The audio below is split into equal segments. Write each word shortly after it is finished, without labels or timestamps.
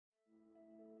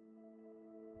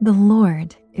The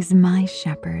Lord is my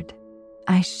shepherd,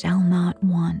 I shall not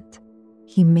want.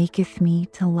 He maketh me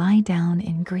to lie down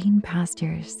in green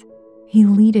pastures. He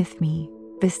leadeth me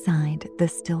beside the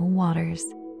still waters.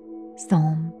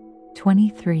 Psalm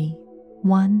 23,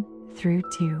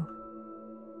 1-2.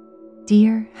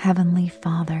 Dear Heavenly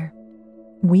Father,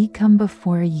 we come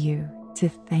before you to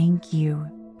thank you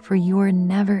for your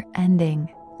never-ending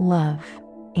love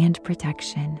and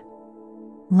protection.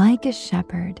 Like a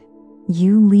shepherd,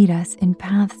 you lead us in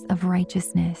paths of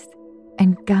righteousness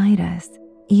and guide us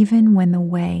even when the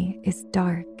way is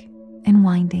dark and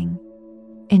winding.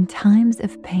 In times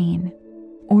of pain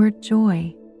or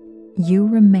joy, you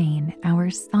remain our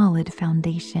solid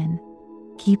foundation,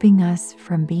 keeping us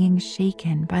from being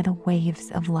shaken by the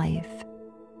waves of life.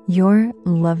 Your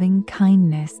loving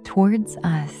kindness towards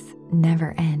us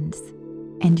never ends,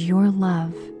 and your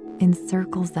love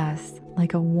encircles us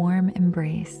like a warm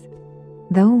embrace.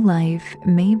 Though life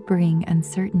may bring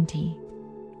uncertainty,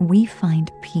 we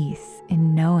find peace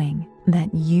in knowing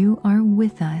that you are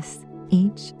with us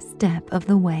each step of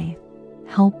the way.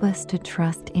 Help us to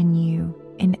trust in you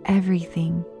in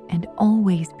everything and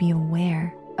always be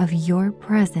aware of your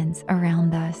presence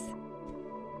around us.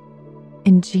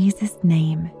 In Jesus'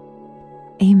 name,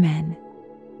 amen.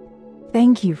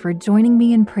 Thank you for joining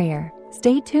me in prayer.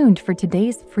 Stay tuned for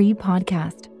today's free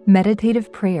podcast,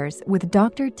 Meditative Prayers with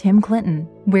Dr. Tim Clinton,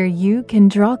 where you can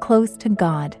draw close to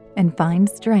God and find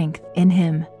strength in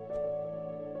Him.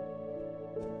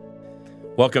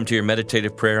 Welcome to your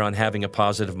meditative prayer on having a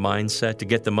positive mindset to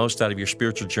get the most out of your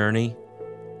spiritual journey.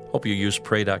 Hope you use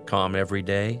pray.com every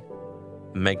day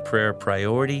and make prayer a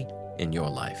priority in your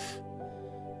life.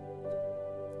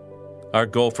 Our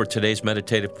goal for today's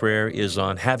meditative prayer is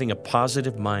on having a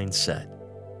positive mindset.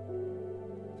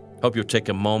 Hope you'll take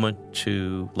a moment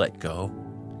to let go.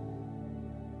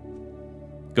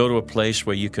 Go to a place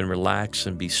where you can relax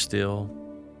and be still.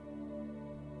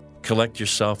 Collect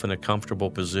yourself in a comfortable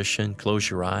position. Close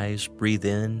your eyes, breathe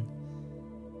in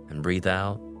and breathe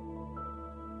out.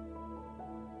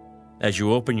 As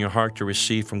you open your heart to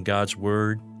receive from God's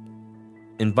Word,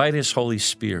 invite His Holy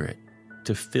Spirit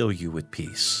to fill you with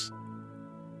peace.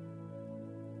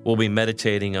 We'll be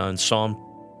meditating on Psalm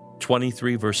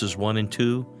 23, verses 1 and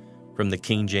 2 from the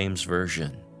King James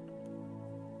Version.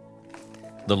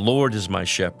 The Lord is my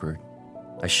shepherd,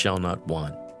 I shall not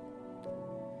want.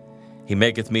 He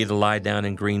maketh me to lie down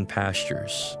in green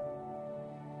pastures.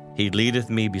 He leadeth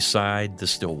me beside the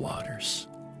still waters.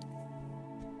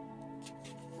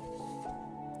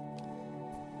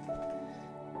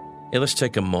 Hey, let's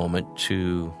take a moment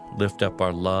to lift up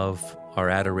our love, our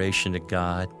adoration to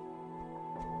God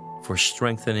for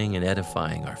strengthening and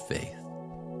edifying our faith.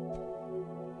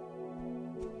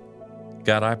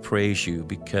 God, I praise you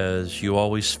because you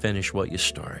always finish what you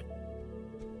start.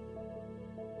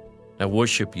 I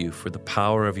worship you for the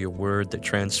power of your word that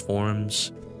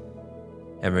transforms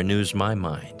and renews my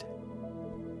mind.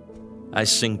 I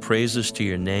sing praises to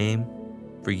your name,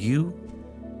 for you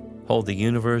hold the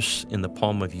universe in the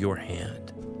palm of your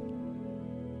hand.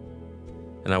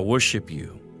 And I worship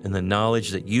you in the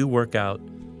knowledge that you work out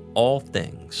all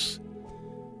things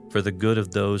for the good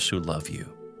of those who love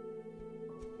you.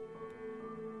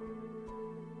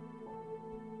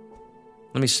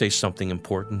 Let me say something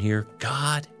important here.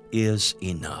 God is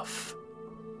enough.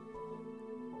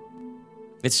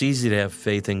 It's easy to have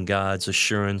faith in God's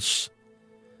assurance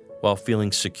while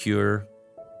feeling secure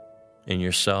in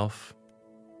yourself.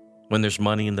 When there's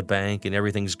money in the bank and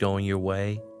everything's going your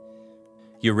way,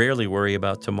 you rarely worry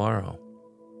about tomorrow.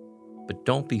 But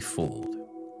don't be fooled.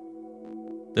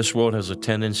 This world has a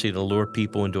tendency to lure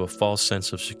people into a false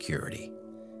sense of security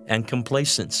and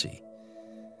complacency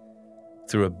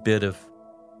through a bit of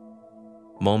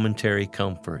momentary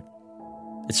comfort.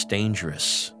 It's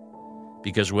dangerous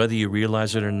because whether you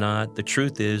realize it or not, the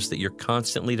truth is that you're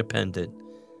constantly dependent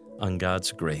on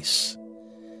God's grace.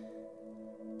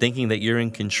 Thinking that you're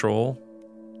in control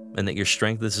and that your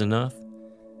strength is enough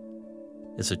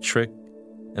is a trick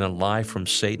and a lie from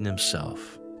Satan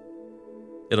himself.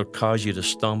 It'll cause you to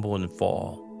stumble and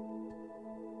fall.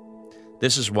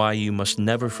 This is why you must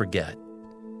never forget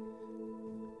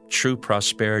true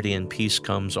prosperity and peace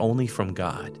comes only from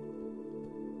God.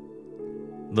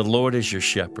 The Lord is your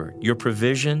shepherd. Your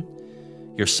provision,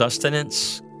 your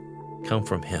sustenance come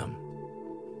from Him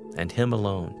and Him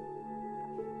alone.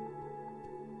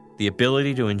 The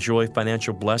ability to enjoy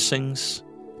financial blessings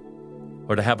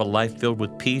or to have a life filled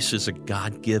with peace is a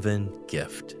God-given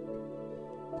gift.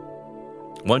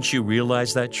 Once you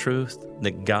realize that truth,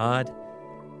 that God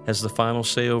has the final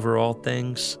say over all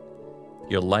things,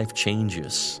 your life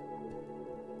changes.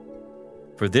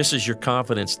 For this is your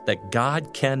confidence that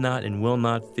God cannot and will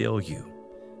not fail you.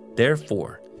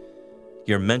 Therefore,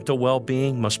 your mental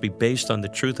well-being must be based on the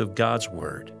truth of God's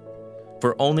word,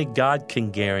 for only God can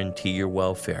guarantee your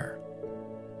welfare.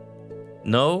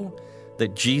 Know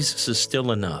that Jesus is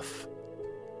still enough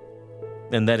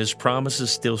and that his promises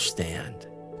still stand.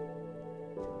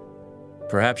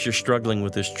 Perhaps you're struggling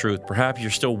with this truth. Perhaps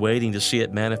you're still waiting to see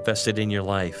it manifested in your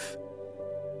life.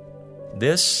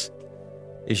 This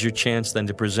is your chance then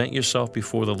to present yourself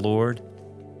before the Lord,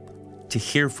 to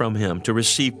hear from him, to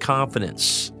receive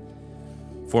confidence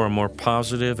for a more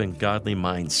positive and godly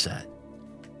mindset.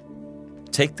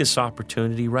 Take this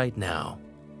opportunity right now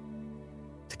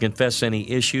to confess any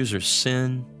issues or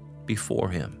sin before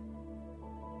him.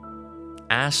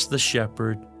 Ask the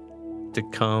shepherd to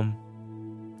come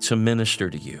to minister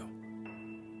to you.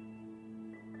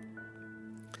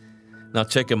 Now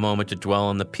take a moment to dwell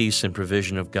on the peace and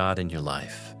provision of God in your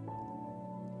life.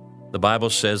 The Bible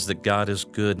says that God is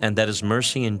good and that his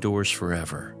mercy endures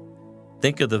forever.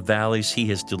 Think of the valleys he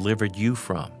has delivered you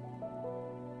from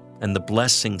and the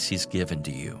blessings he's given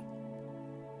to you.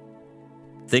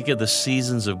 Think of the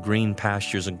seasons of green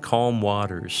pastures and calm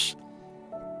waters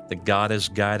that God has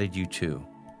guided you to.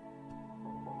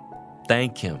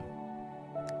 Thank him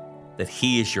that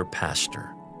he is your pastor,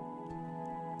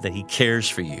 that he cares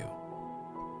for you,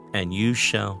 and you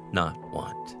shall not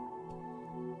want.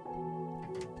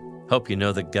 Hope you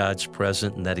know that God's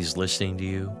present and that he's listening to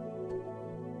you.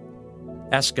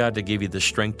 Ask God to give you the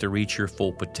strength to reach your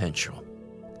full potential.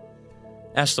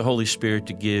 Ask the Holy Spirit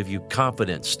to give you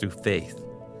confidence through faith.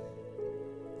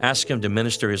 Ask him to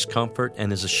minister his comfort and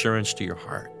his assurance to your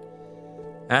heart.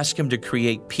 Ask him to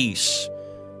create peace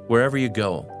wherever you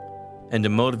go and to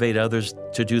motivate others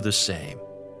to do the same.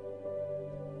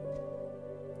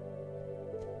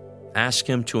 Ask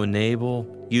him to enable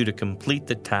you to complete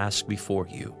the task before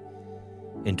you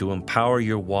and to empower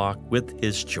your walk with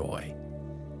his joy.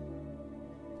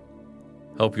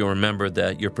 Hope you'll remember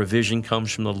that your provision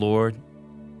comes from the Lord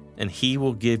and he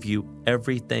will give you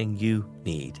everything you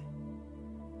need.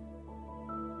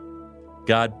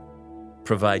 God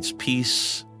provides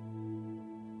peace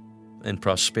and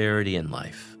prosperity in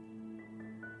life.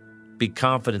 Be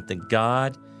confident that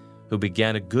God, who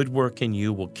began a good work in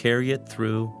you, will carry it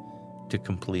through to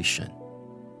completion,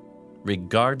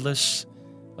 regardless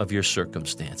of your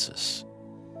circumstances.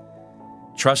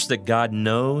 Trust that God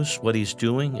knows what he's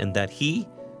doing and that he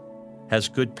has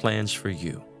good plans for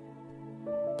you.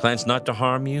 Plans not to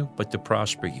harm you, but to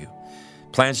prosper you.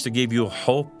 Plans to give you a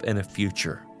hope and a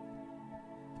future.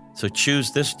 So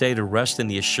choose this day to rest in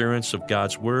the assurance of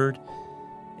God's word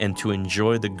and to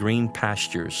enjoy the green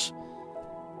pastures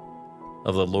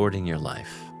of the Lord in your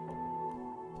life.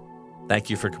 Thank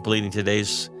you for completing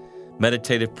today's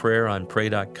meditative prayer on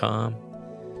pray.com.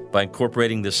 By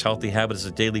incorporating this healthy habit as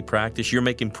a daily practice, you're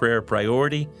making prayer a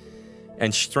priority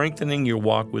and strengthening your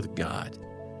walk with God.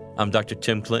 I'm Dr.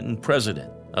 Tim Clinton,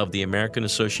 president of the American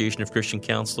Association of Christian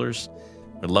Counselors.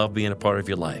 I love being a part of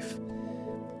your life.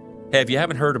 Hey, if you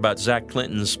haven't heard about Zach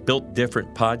Clinton's Built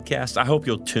Different podcast, I hope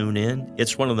you'll tune in.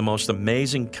 It's one of the most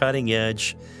amazing,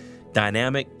 cutting-edge,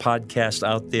 dynamic podcasts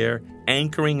out there,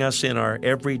 anchoring us in our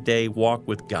everyday walk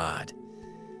with God.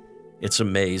 It's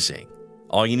amazing.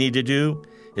 All you need to do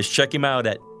is check him out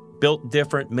at Built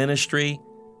Different Ministry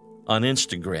on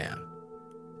Instagram.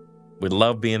 We'd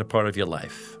love being a part of your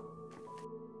life.